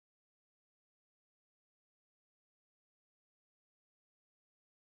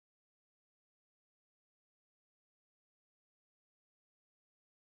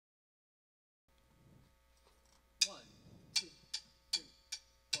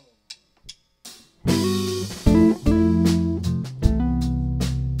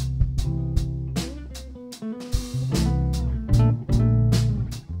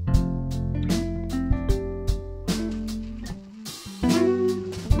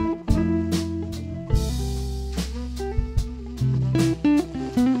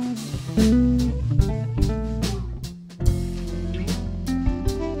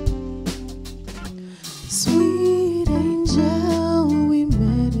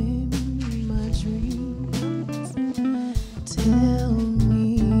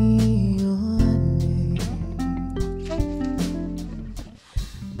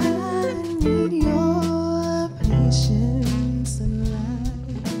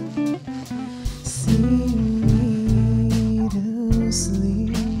me to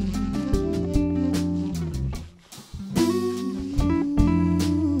sleep.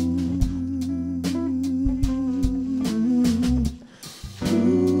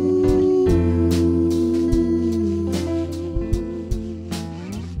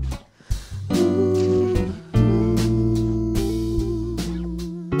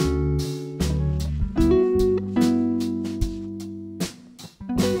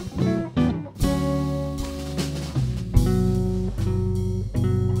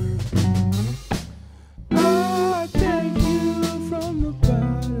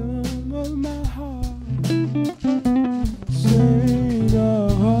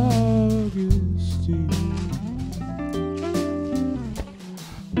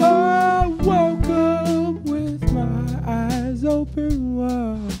 Open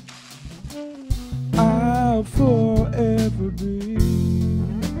wide, I'll forever be,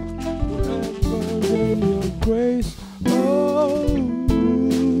 forever in your grace. Oh,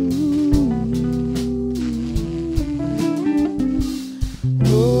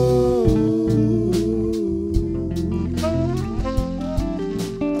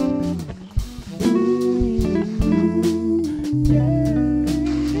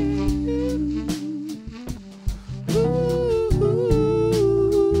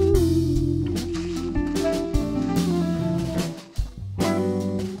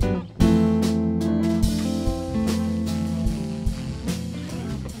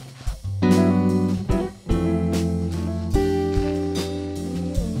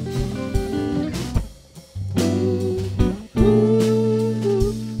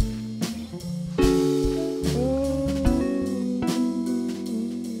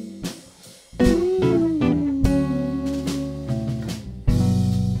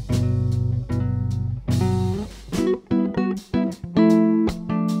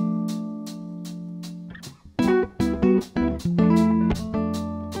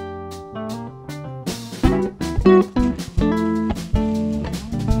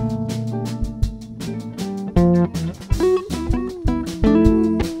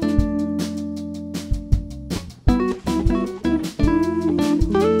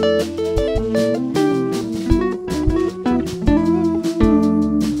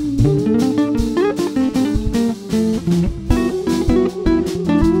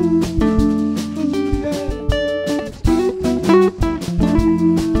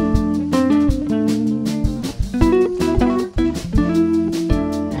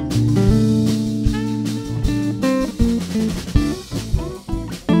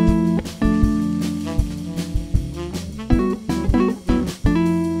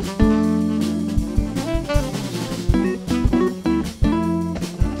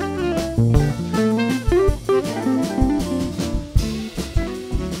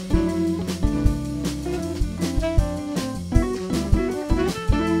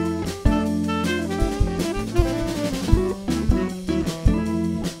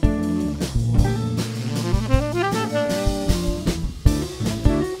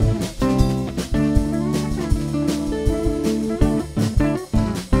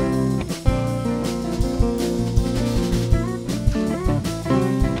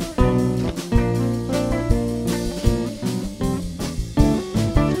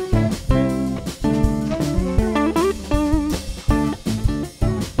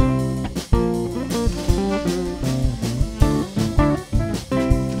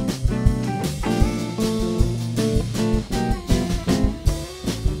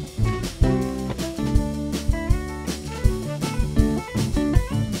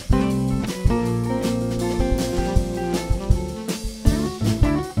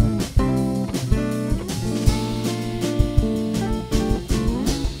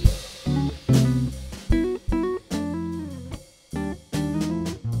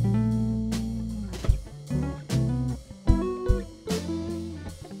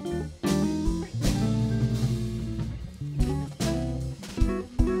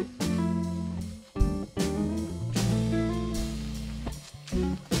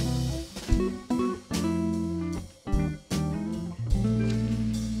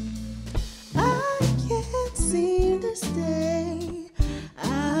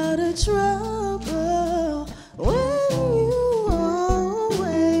 trouble when you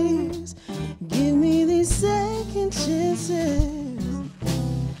always give me these second chances.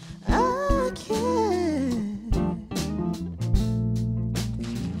 I can't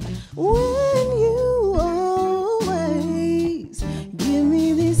when you always give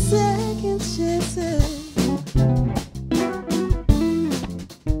me these second chances.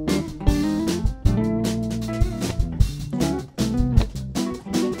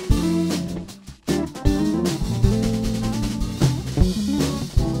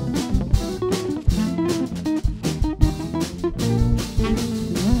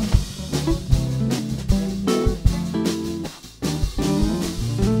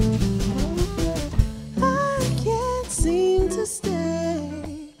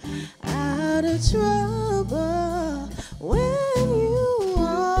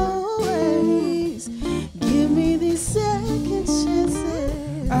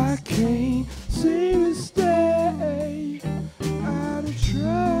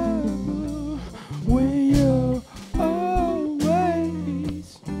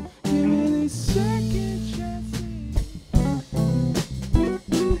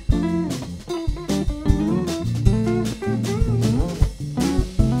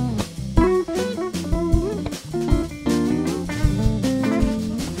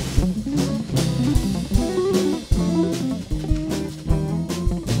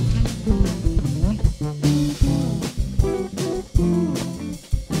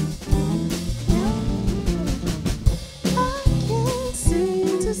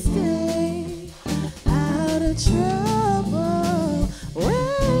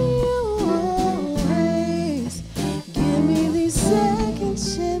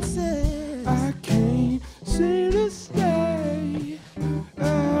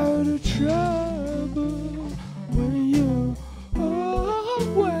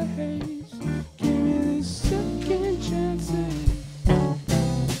 always give me this second chances.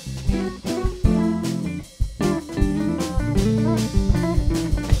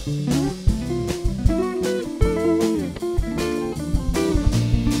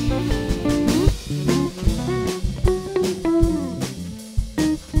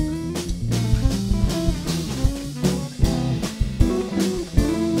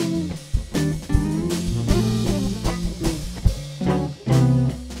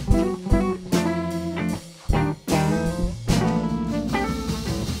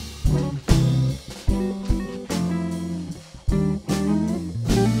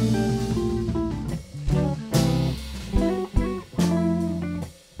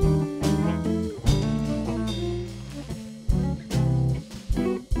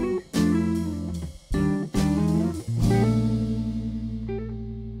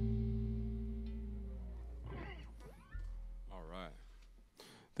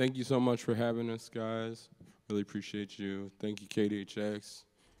 Thank you so much for having us, guys. Really appreciate you. Thank you, KDHX,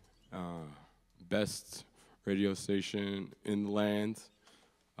 best radio station in the land.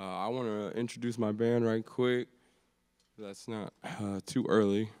 I want to introduce my band right quick. That's not too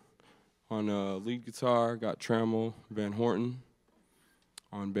early. On lead guitar, got Trammell Van Horten.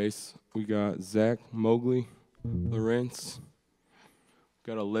 On bass, we got Zach Mowgli Lawrence.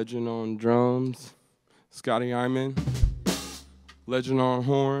 Got a legend on drums, Scotty Iman. Legend on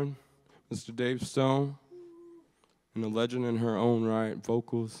horn, Mr. Dave Stone, and a legend in her own right,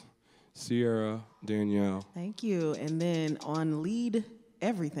 vocals, Sierra Danielle. Thank you. And then on lead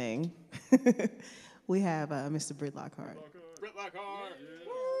everything, we have Mr. Britt Lockhart. Britt Lockhart.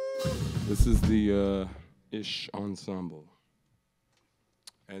 Yeah. This is the Ish Ensemble.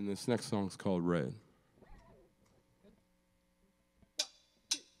 And this next song's called Red.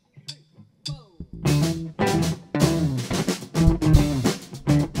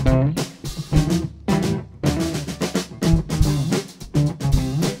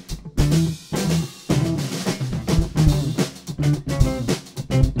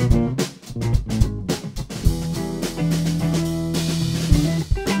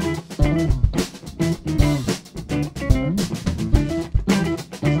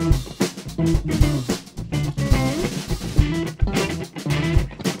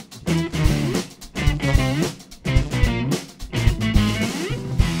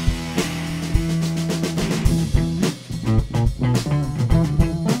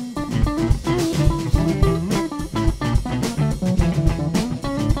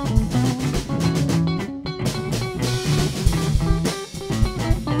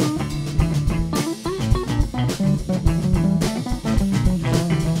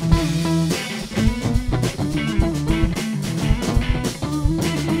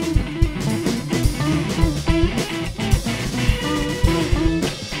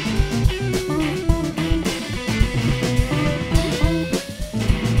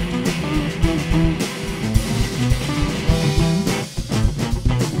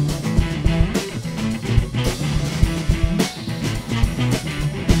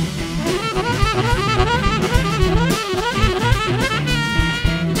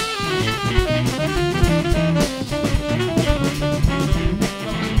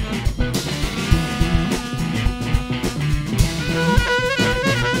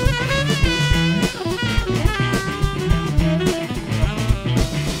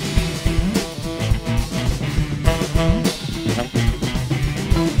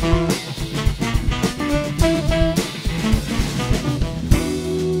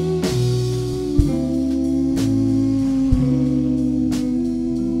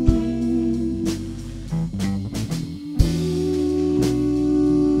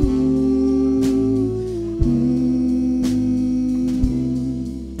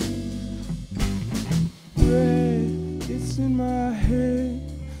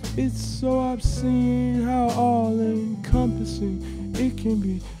 It's so obscene how all-encompassing it can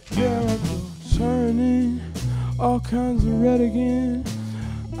be. There I go, turning all kinds of red again.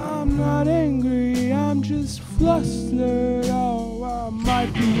 I'm not angry, I'm just flustered. Oh, I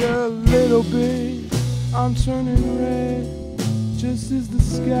might be a little bit. I'm turning red, just as the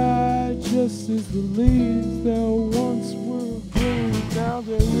sky, just as the leaves that once were green, now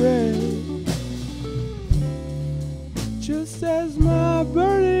they're red. Just as my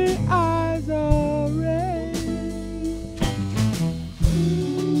burning eyes are red.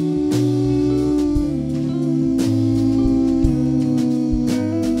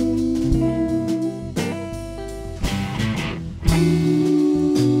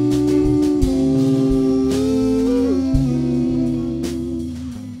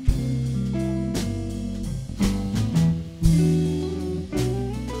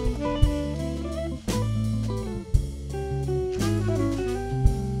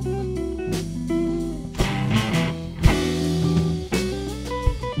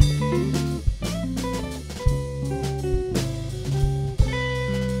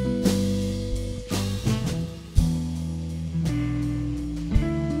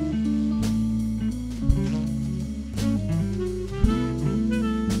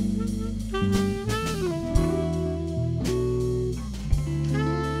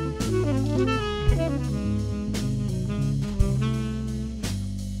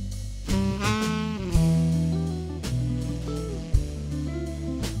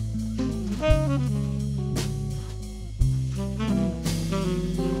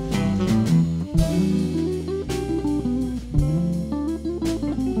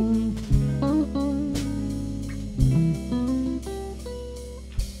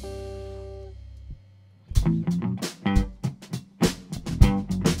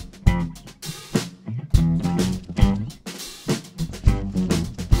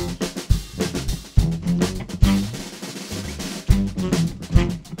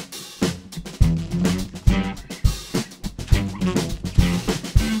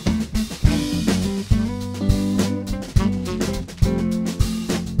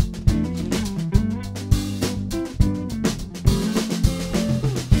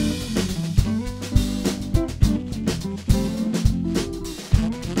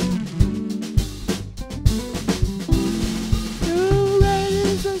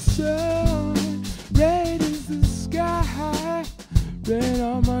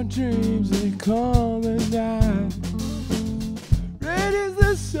 calling night. Red is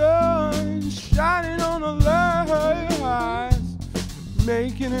the sun shining on the lights,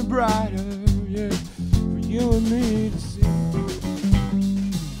 making it brighter, yeah, for you and me to see.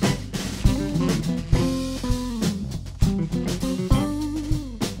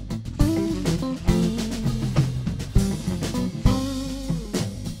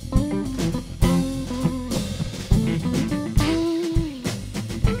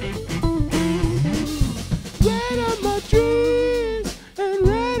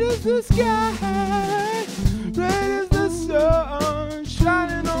 The sky, red is the sun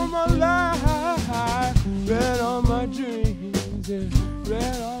shining on my life, red on my dreams, yeah,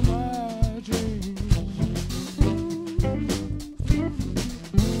 red on my dreams.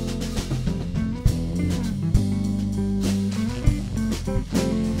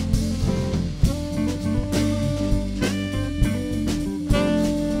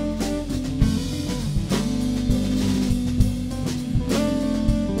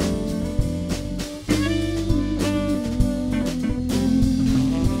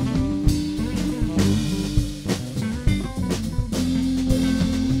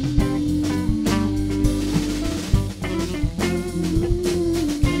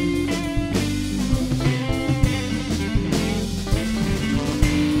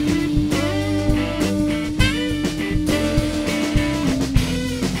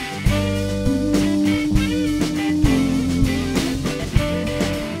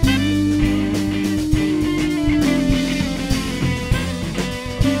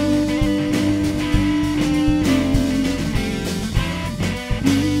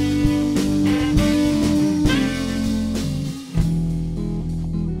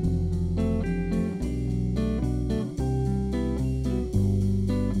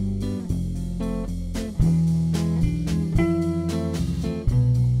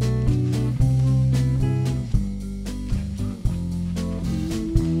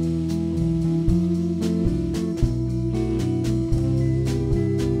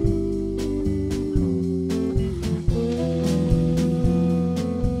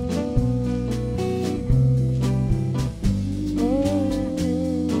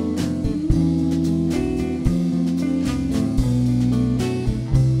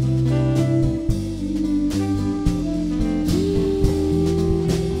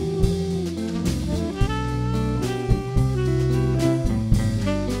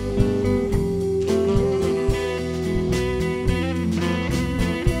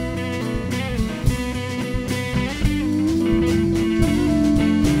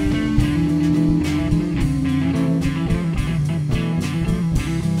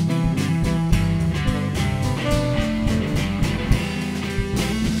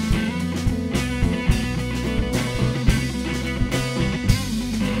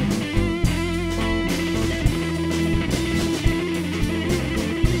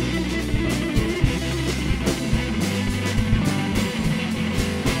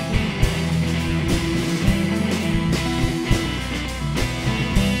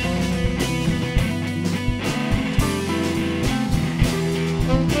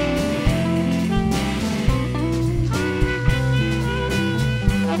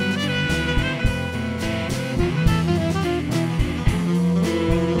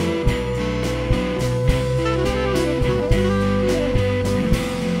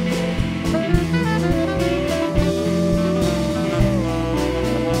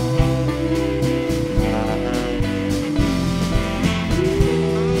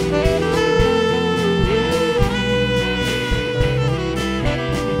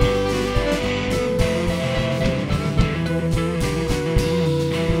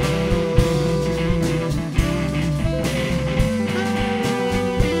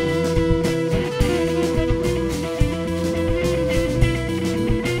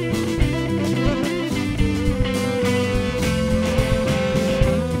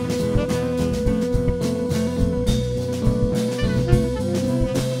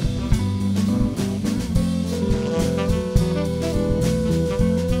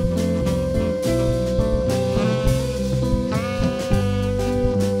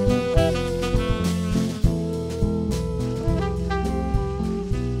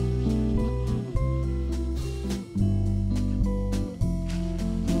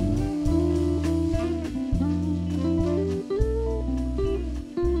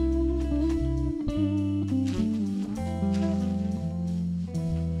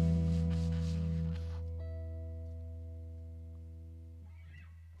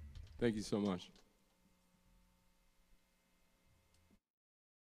 Thank you so much.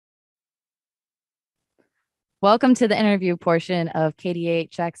 Welcome to the interview portion of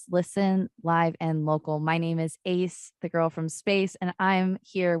KDHX Listen Live and Local. My name is Ace, the girl from space, and I'm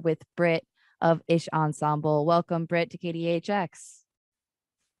here with Britt of Ish Ensemble. Welcome, Britt, to KDHX.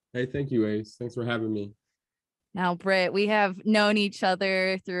 Hey, thank you, Ace. Thanks for having me. Now, Britt, we have known each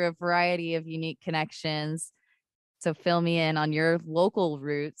other through a variety of unique connections. So fill me in on your local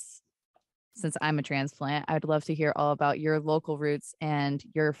roots. Since I'm a transplant, I'd love to hear all about your local roots and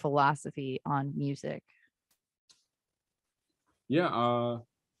your philosophy on music. Yeah,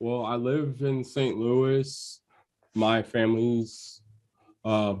 well, I live in St. Louis. My family's,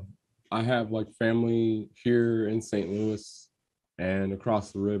 uh, I have like family here in St. Louis and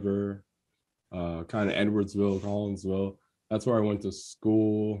across the river, kind of Edwardsville, Collinsville. That's where I went to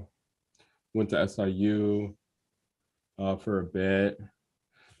school, went to SIU for a bit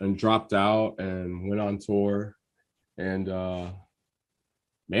and dropped out and went on tour. And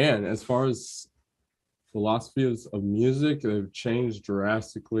man, as far as philosophies of music, they've changed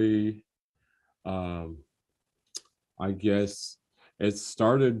drastically. Um, I guess it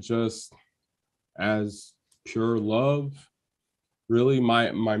started just as pure love. Really,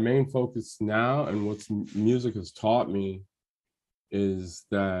 my main focus now and what music has taught me is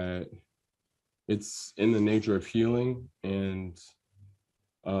that it's in the nature of healing, and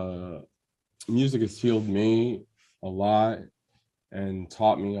uh, music has healed me a lot and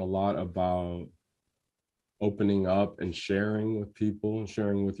taught me a lot about opening up and sharing with people,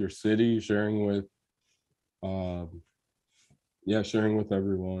 sharing with your city, sharing with um, yeah, sharing with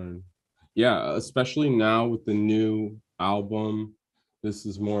everyone. Yeah, especially now with the new album, this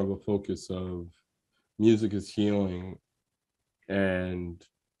is more of a focus of music is healing, and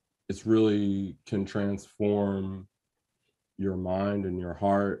it's really can transform your mind and your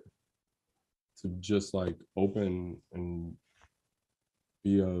heart to just like open and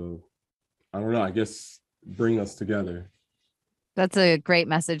be a, I don't know, I guess bring us together. That's a great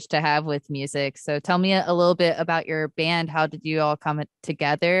message to have with music. So tell me a little bit about your band. How did you all come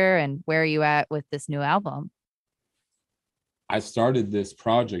together and where are you at with this new album? I started this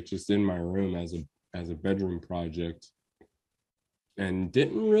project just in my room as a bedroom project and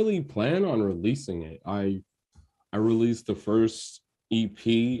didn't really plan on releasing it. I released the first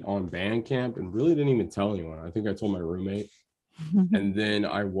EP on Bandcamp and really didn't even tell anyone. I think I told my roommate. And then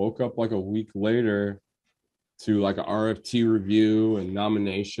I woke up like a week later to like an RFT review and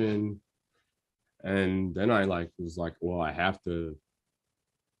nomination. And then I like was like, well, I have to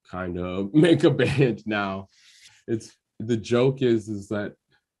kind of make a band now. It's the joke is that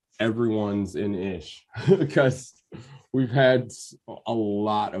everyone's in Ish because we've had a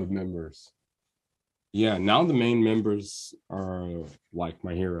lot of members. Yeah, now the main members are like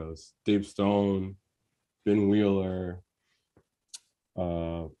my heroes: Dave Stone, Ben Wheeler,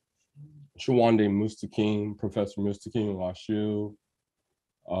 uh, Shawande Mustakim, Professor Mustakim Lashu.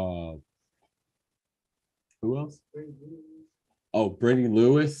 Uh, who else? Oh, Brady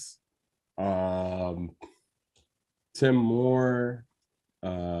Lewis, um, Tim Moore,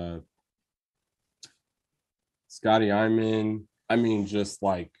 uh, Scotty Iman. I mean, just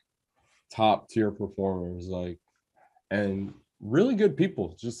like top tier performers, like, and really good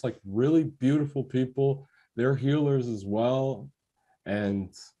people, just like really beautiful people. They're healers as well.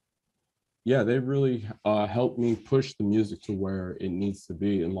 And yeah, they really helped me push the music to where it needs to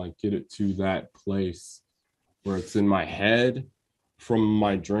be and like get it to that place where it's in my head from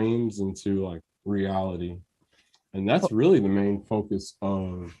my dreams into like reality. And that's really the main focus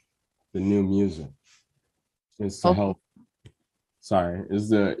of the new music is to help, sorry, is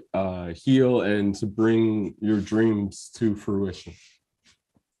to heal and to bring your dreams to fruition.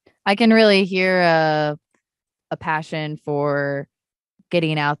 I can really hear a passion for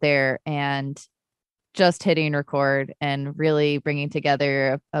getting out there and just hitting record and really bringing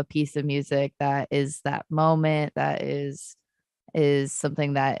together a piece of music that is that moment, that is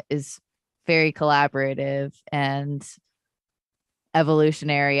something that is very collaborative and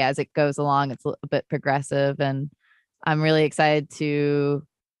evolutionary as it goes along. It's a bit progressive, and I'm really excited to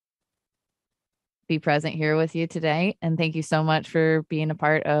be present here with you today. And thank you so much for being a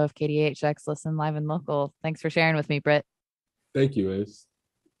part of KDHX Listen Live and Local. Thanks for sharing with me, Britt. Thank you, Ace.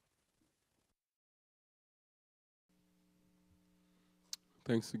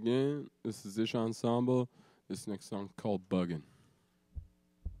 Thanks again. This is Ish Ensemble. This next song called Buggin'.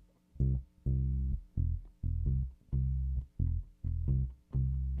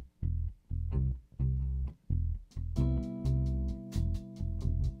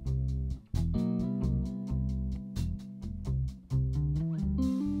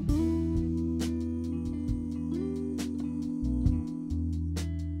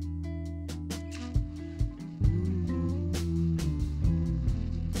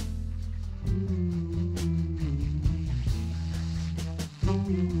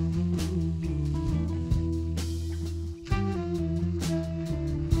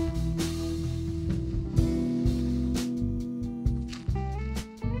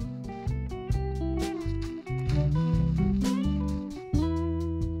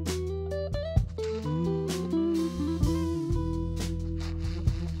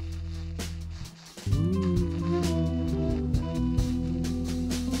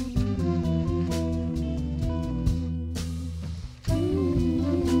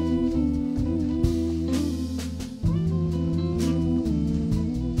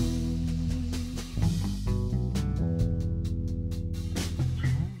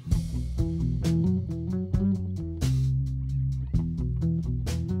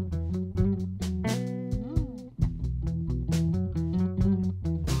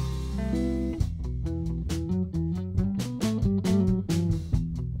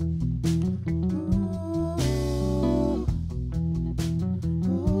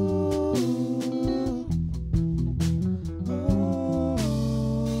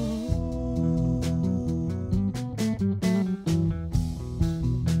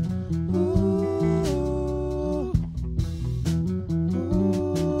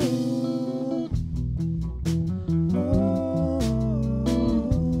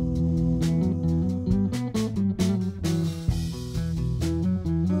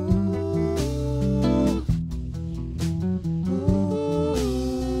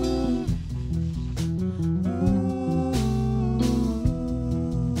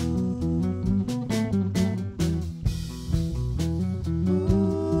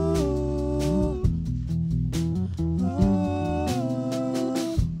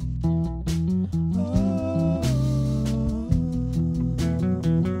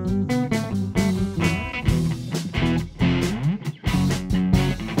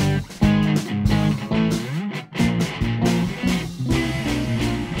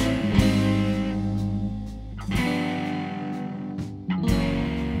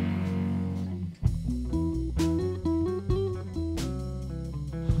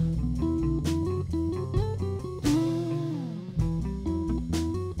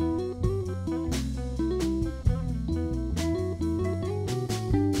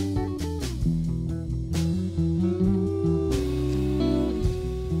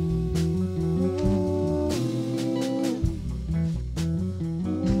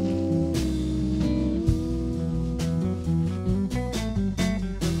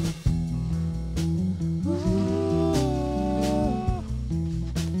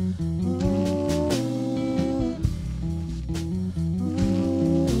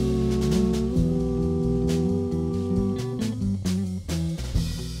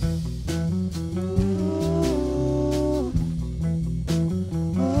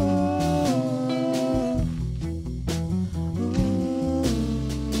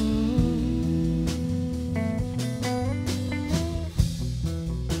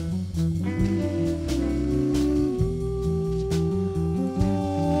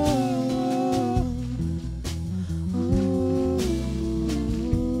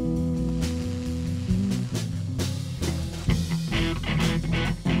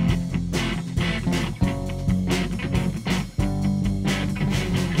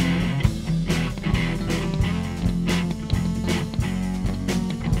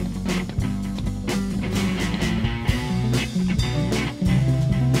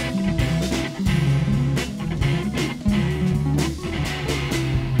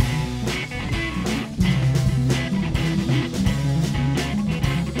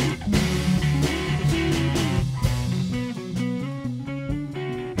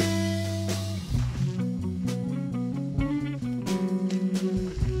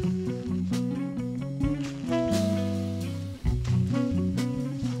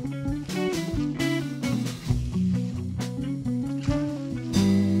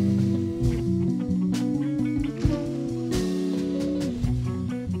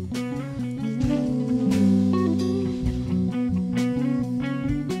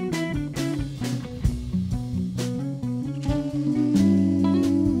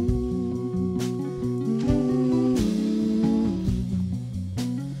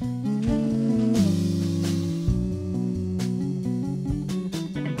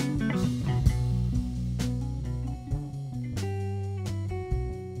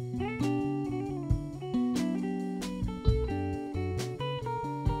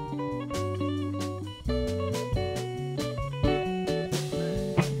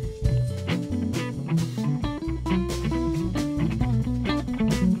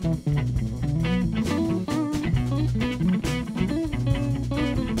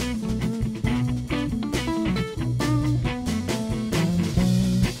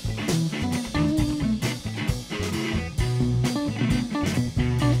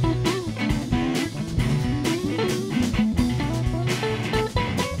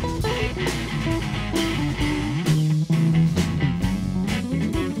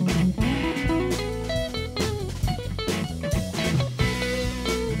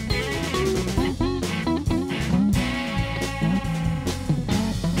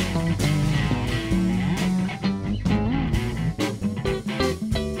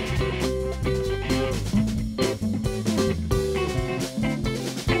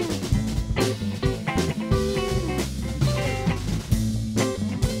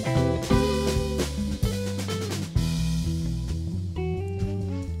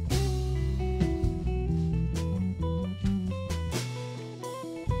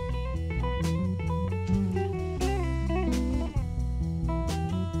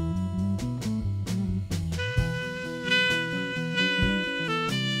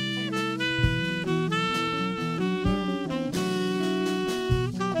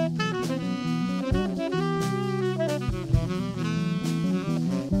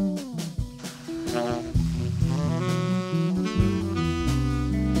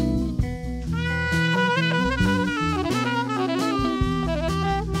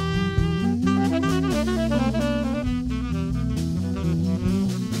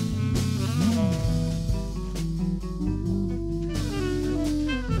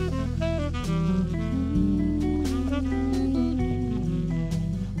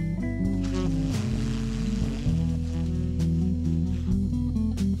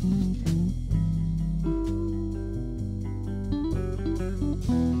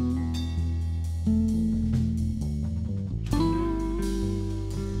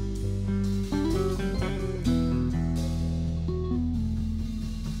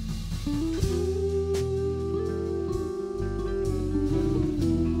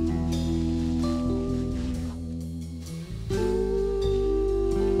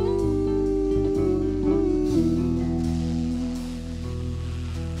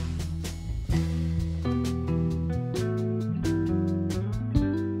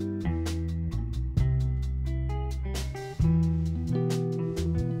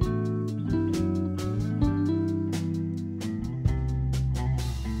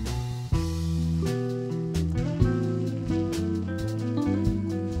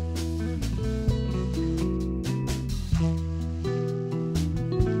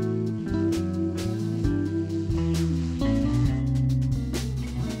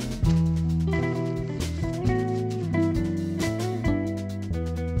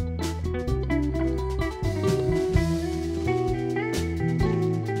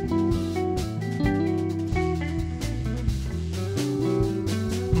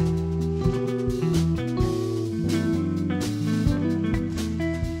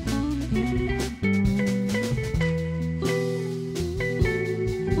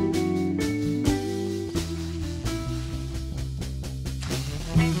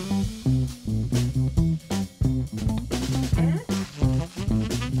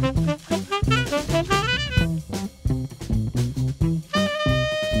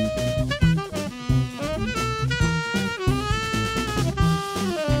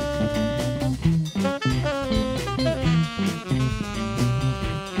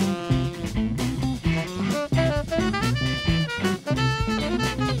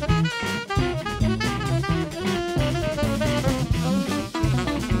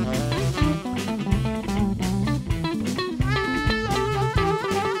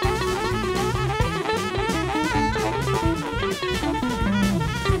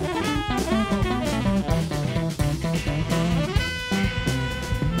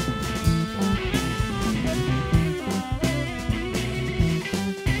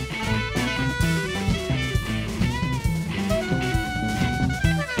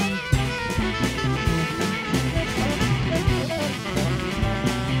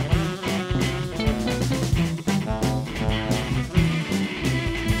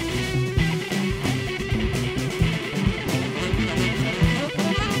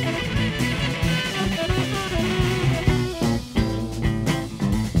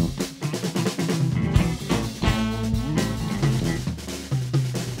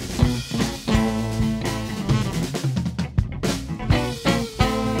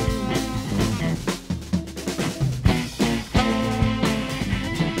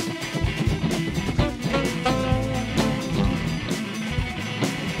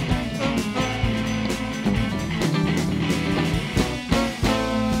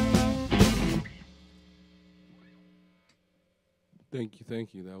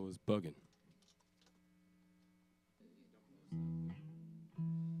 Thank you. That was bugging.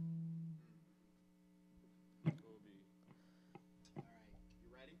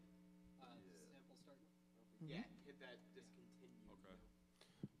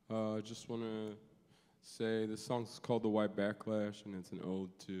 I just want to say this song's called The White Backlash, and it's an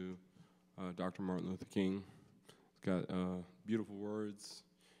ode to Dr. Martin Luther King. It's got beautiful words,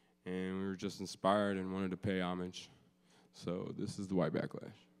 and we were just inspired and wanted to pay homage. So this is The White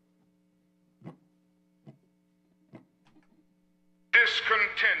Backlash.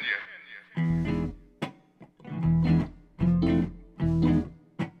 Discontinue.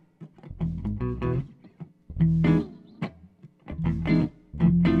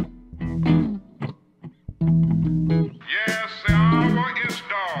 Yes, the hour is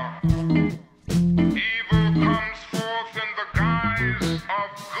dark. Evil comes forth in the guise of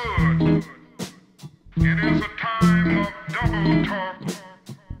good. It is a time of double talk.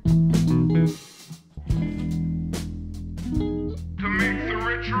 To make the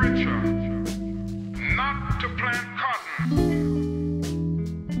rich richer, not to plant cotton.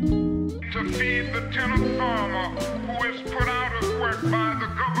 To feed the tenant farmer who is put out of work by the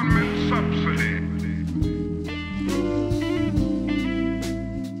government subsidy.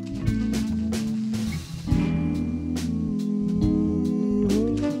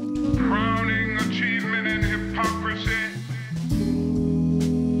 Crowning achievement in hypocrisy.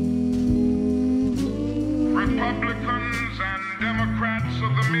 Republicans and Democrats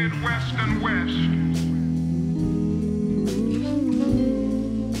of the Midwest and West.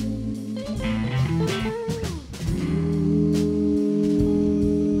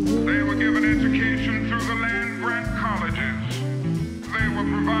 They were given education through the land grant colleges. They were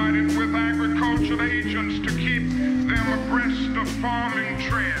provided with agricultural agents to keep them abreast of farming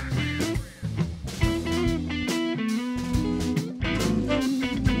trends.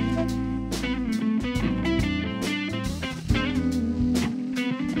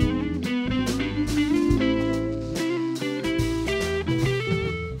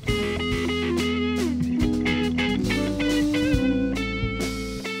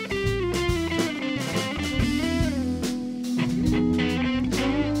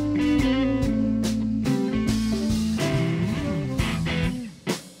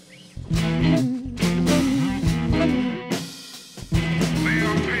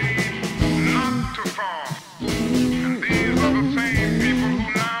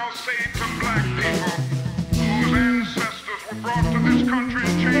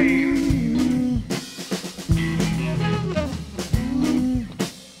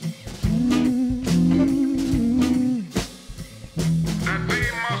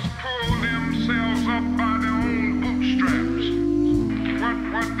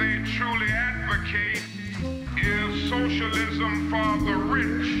 Socialism for the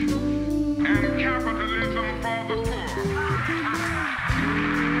rich and capitalism for the poor.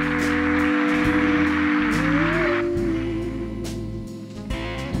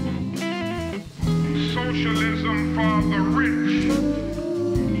 Socialism for the rich.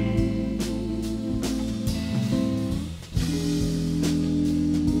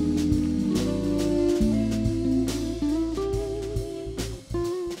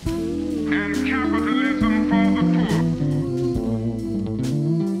 And capitalism for the poor.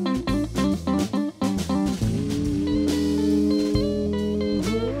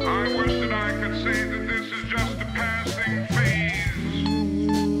 I wish that I could say that this is just a passing phase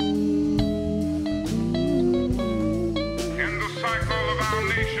in the cycle of our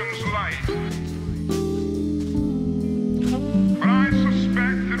nation's life. But I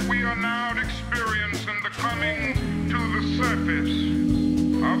suspect that we are now experiencing the coming to the surface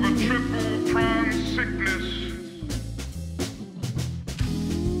of a triple-pronged sickness.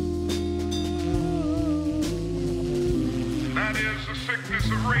 That is the sickness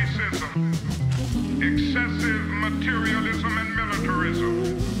of racism, excessive materialism, and militarism.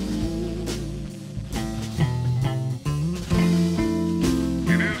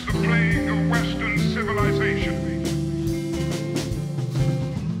 It is the plague of Western civilization.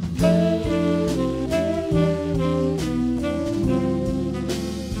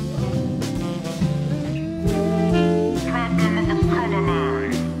 Problem of the color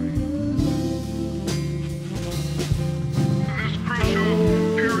line. This crucial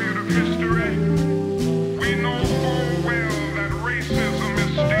period of history, we know full well that racism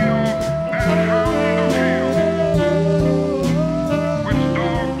is still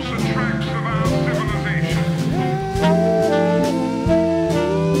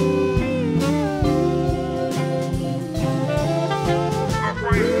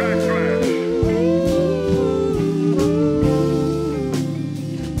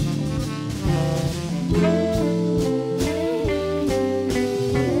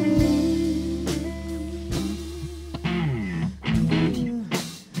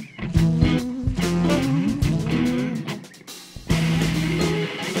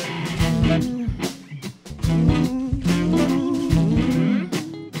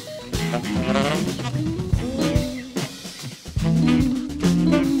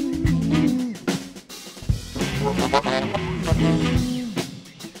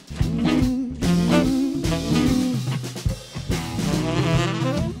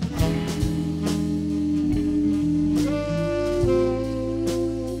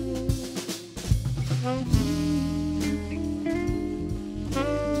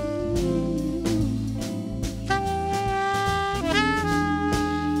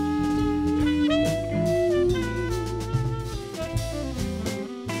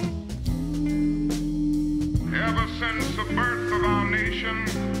Ever since the birth of our nation,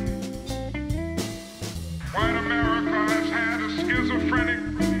 white America has had a schizophrenic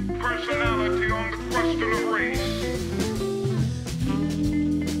personality on the question of race.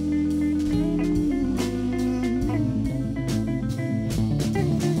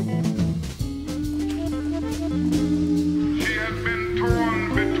 She has been torn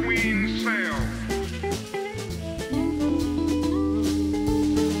between selves.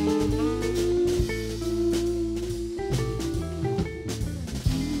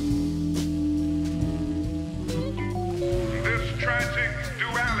 This tragic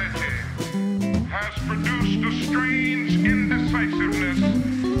duality has produced a strange indecisiveness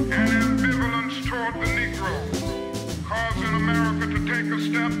and ambivalence toward the Negro, causing America to take a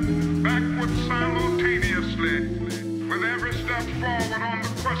step backward simultaneously with every step forward on the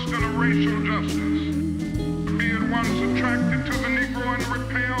question of racial justice. Be it once attracted to the Negro and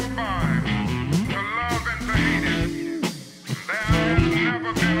repelled by him, to love and to hate him, there has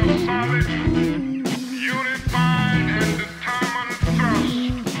never been a solid, unified and determined thrust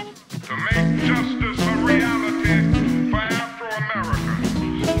to make justice a reality for Afro-Americans.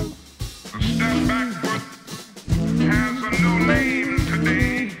 The step backward has a new name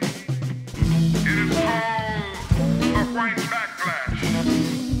today. It is called the white backlash.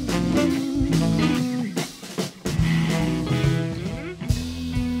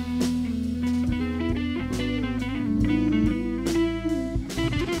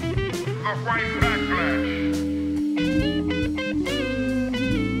 The white backlash.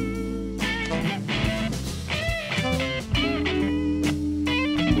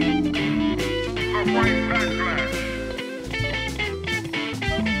 The white backlash.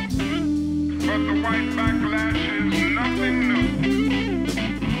 But the white backlash is nothing new.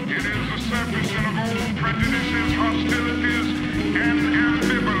 It is the surfacing of old prejudices, hostilities, and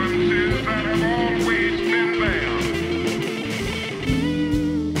ambivalences that have always been there.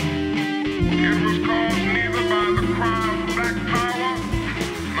 It was caused neither by the cry of black power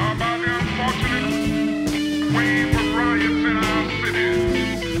nor by the unfortunate wave of riots in our cities.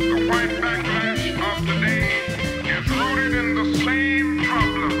 The white backlash of today is rooted in the same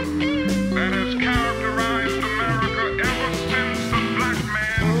problem that has characterized America ever since the black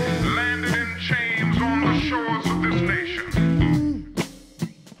man landed in chains on the shores of this nation.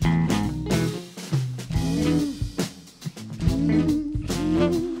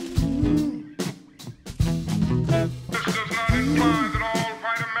 This does not imply that all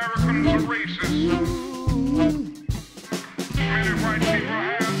white Americans are racist. Many white people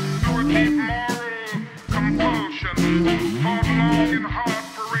have, through a deep moral compulsion, fought long and hard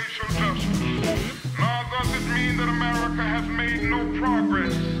for racial justice. Nor does it mean that America has made no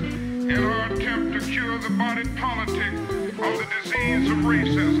progress in her attempt to cure the body politic of the disease of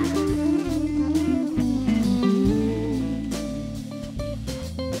racism.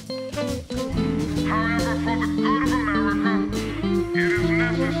 However, for the good of America, it is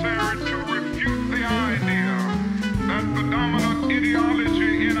necessary to refute the idea that the dominant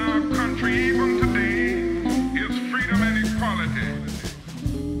ideology in our country, even today, is freedom and equality.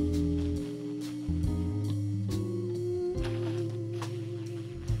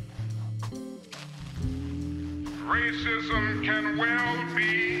 Racism can well be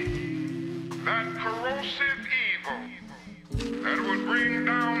that corrosive evil that would bring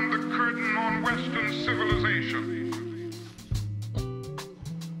down the curtain on Western civilization.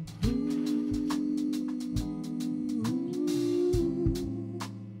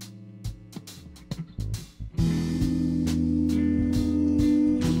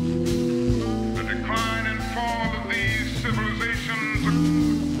 The decline and fall of these civilizations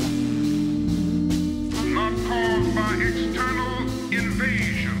are not caused by external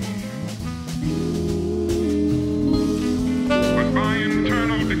invasion, but by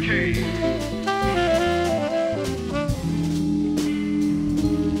internal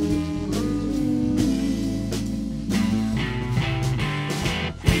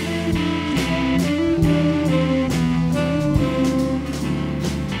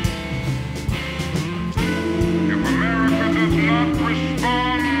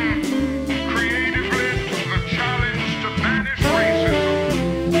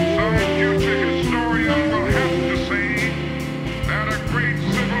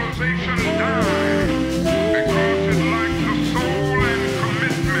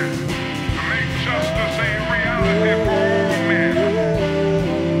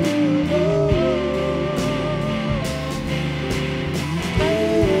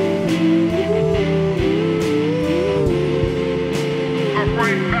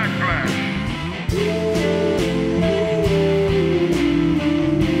backlash.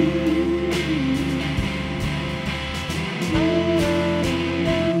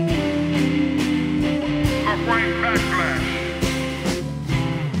 A white backlash.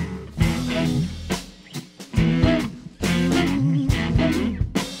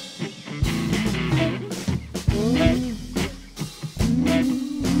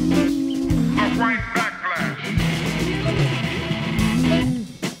 A white backlash.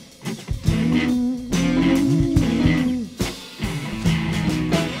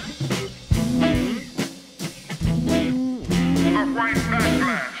 A white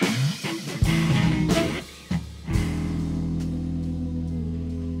backlash.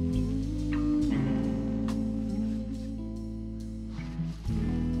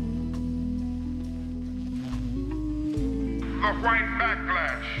 A white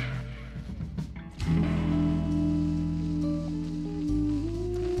backlash.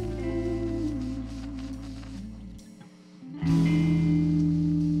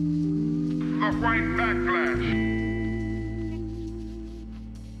 A white backlash.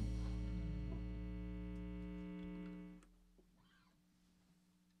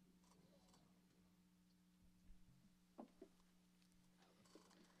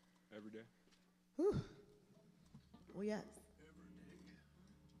 Every day. Oh yes.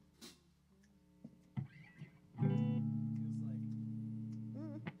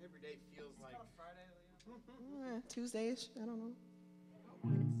 Every day feels like Tuesday-ish. I don't know.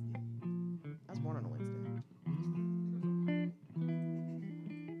 I was born on a Wednesday.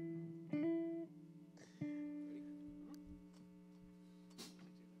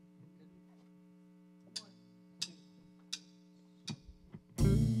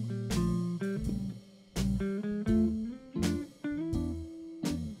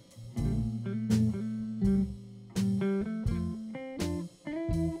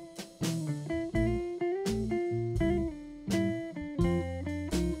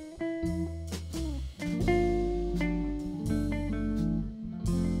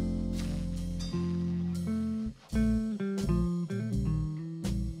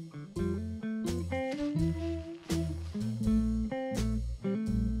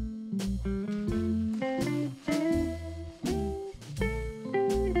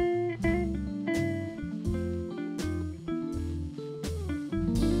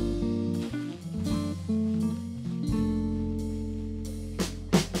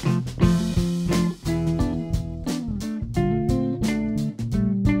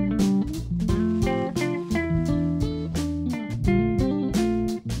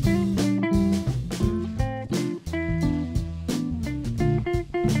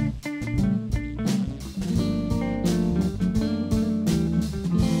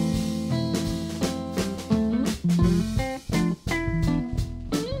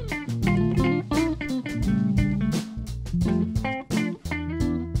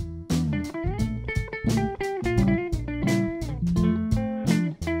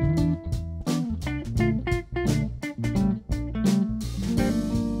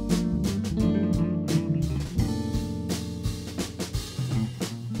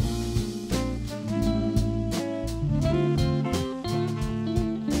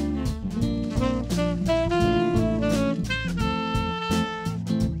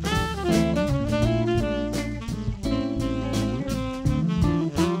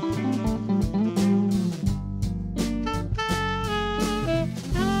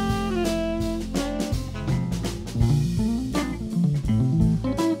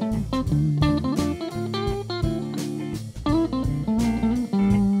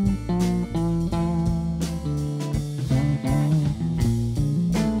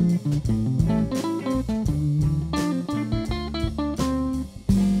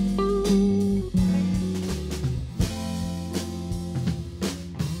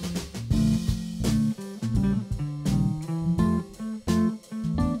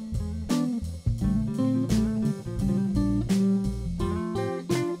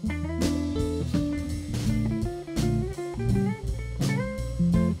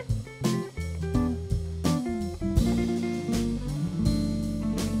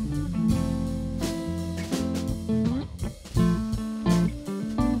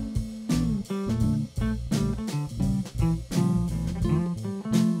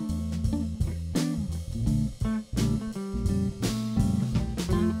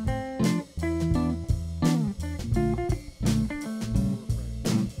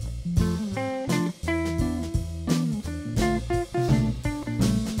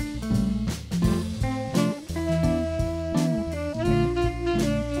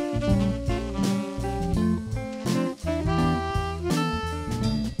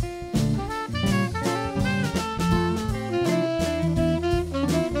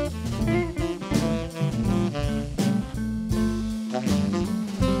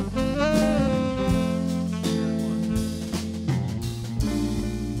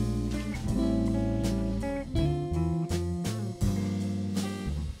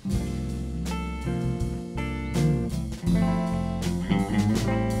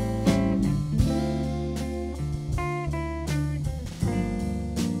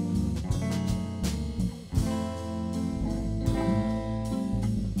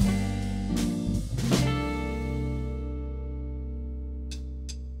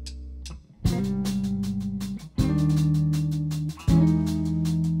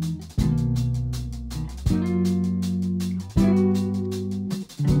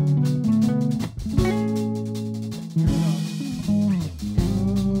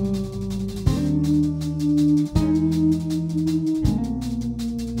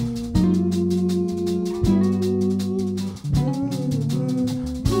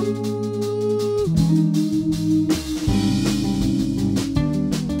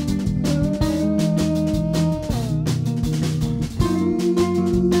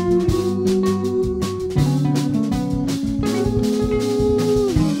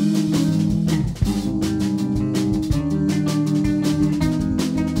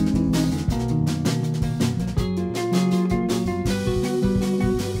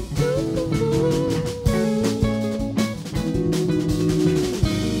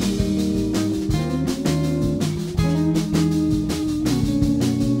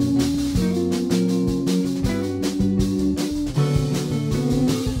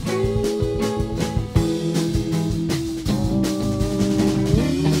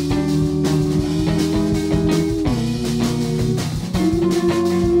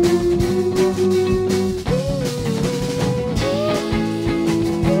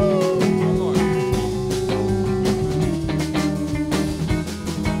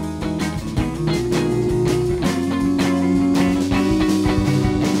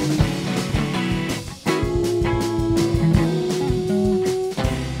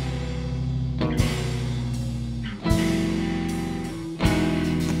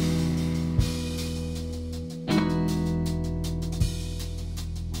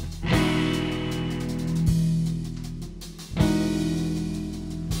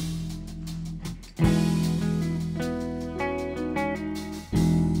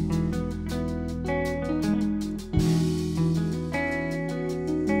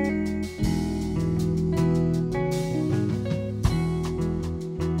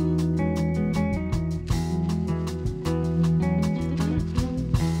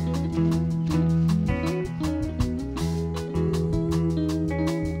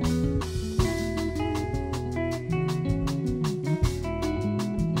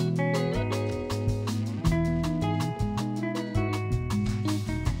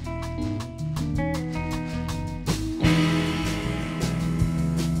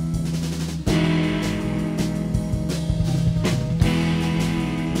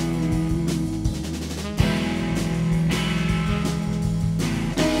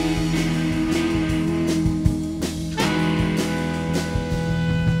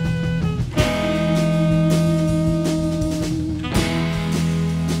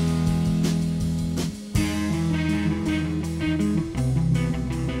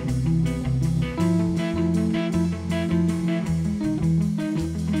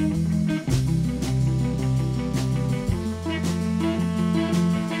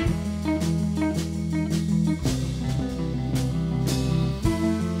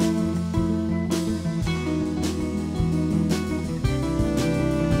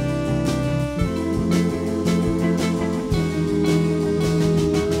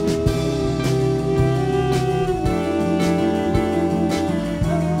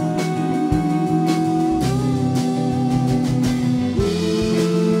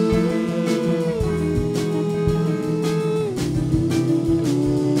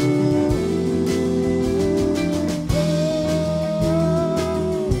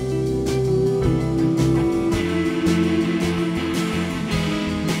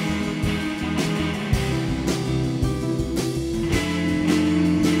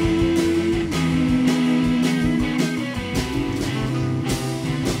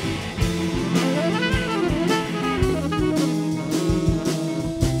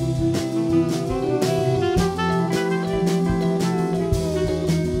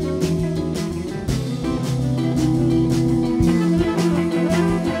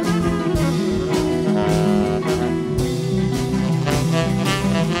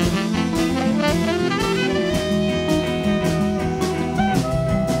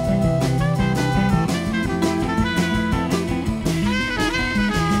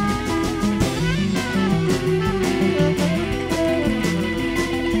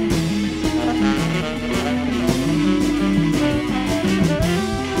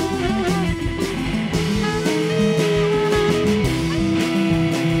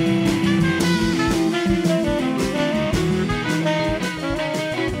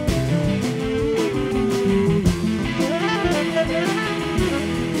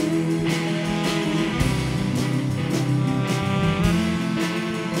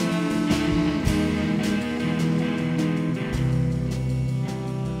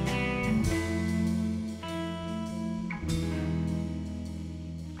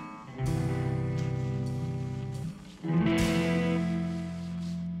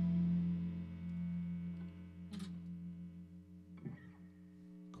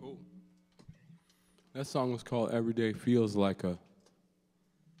 That song was called Every Day Feels Like a.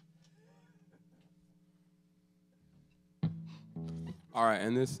 All right,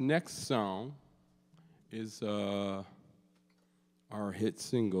 and this next song is our hit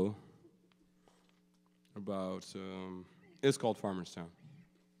single about, it's called Farmer's Town.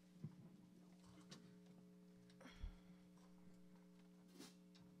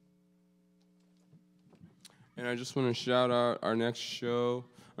 And I just want to shout out our next show.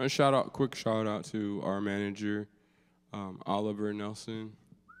 I'm going to quick shout out to our manager, Oliver Nelson.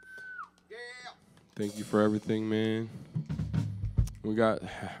 Yeah. Thank you for everything, man. We got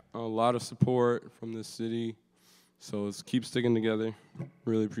a lot of support from the city, so let's keep sticking together.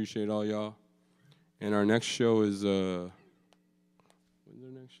 Really appreciate all y'all. And our next show is, when's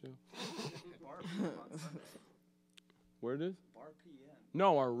our next show? Where it is? Bar PM.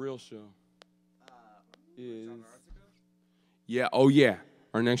 No, our real show is. On Artica? Yeah, oh yeah.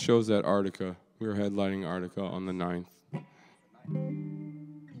 Our next show is at Artica. We're headlining Artica on the 9th. We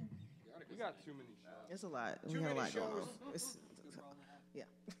got too many shows. It's a lot. Too We got a many lot going on. shows. Yeah,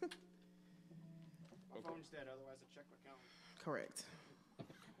 My phone's dead, otherwise I'd check my calendar. correct.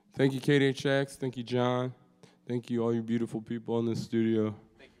 Thank you, KDHX. Thank you, John. Thank you, all you beautiful people in the studio.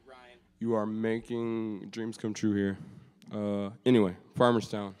 Thank you, Ryan. You are making dreams come true here. Anyway, Farmer's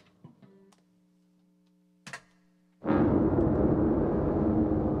Town.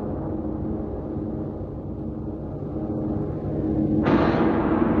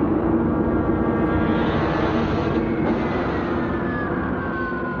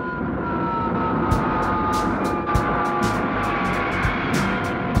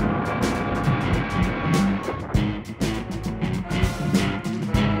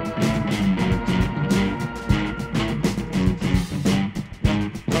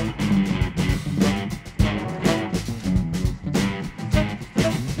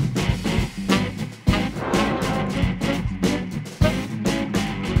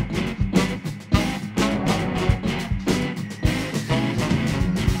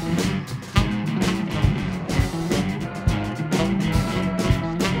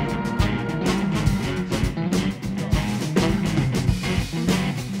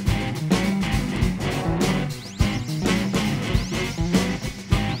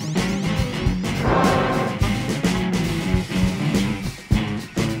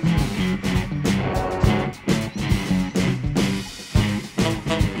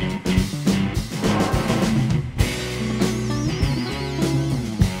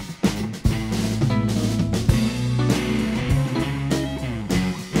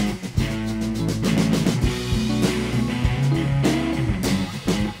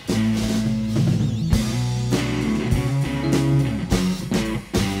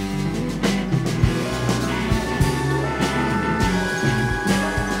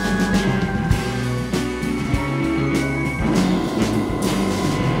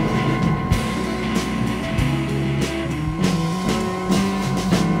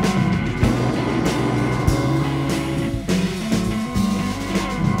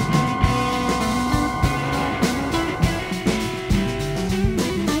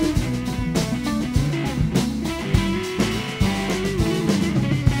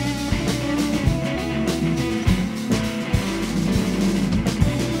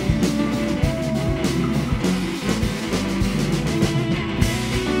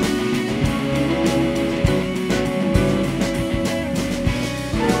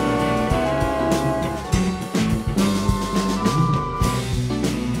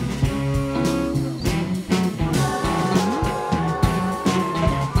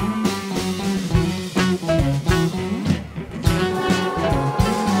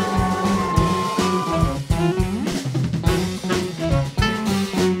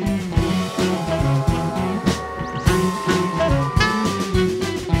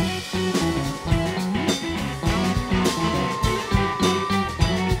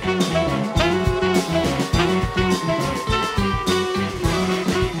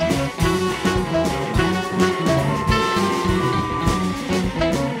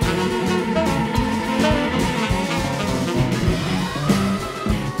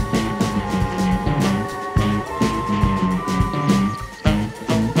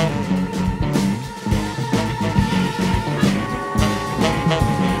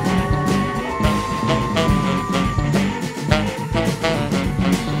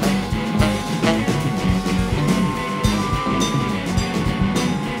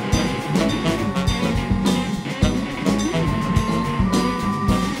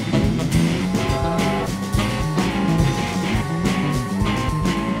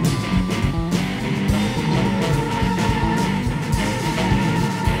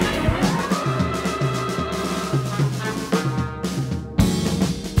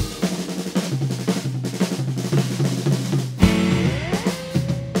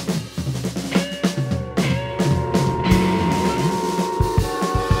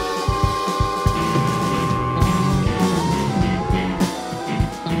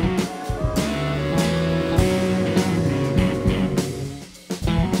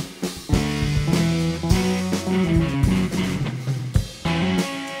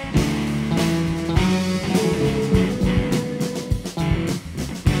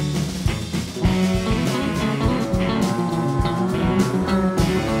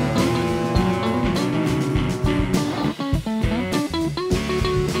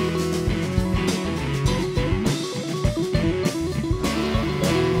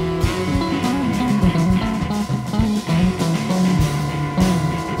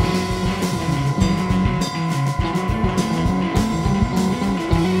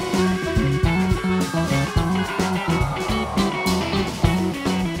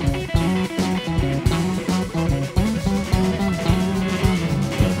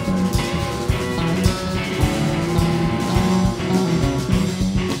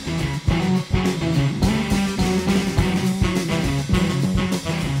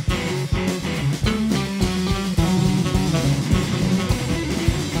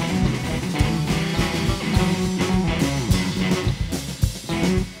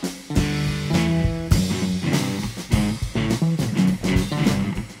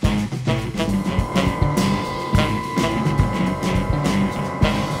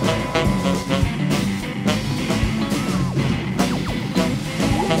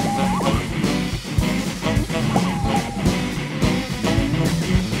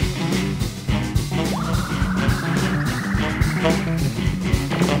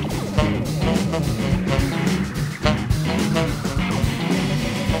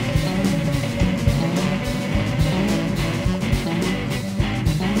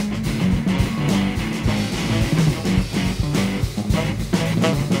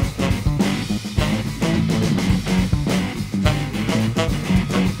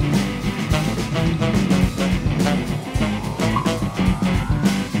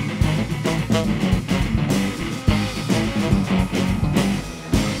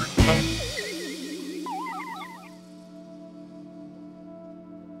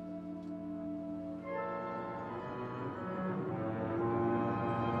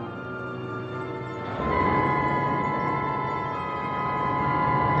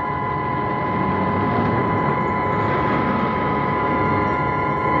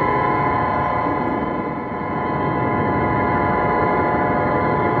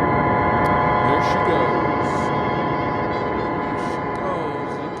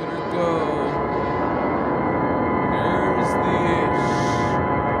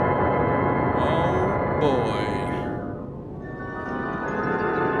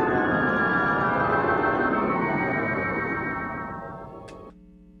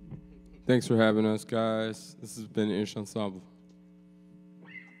 Thanks for having us, guys. This has been Ish Ensemble.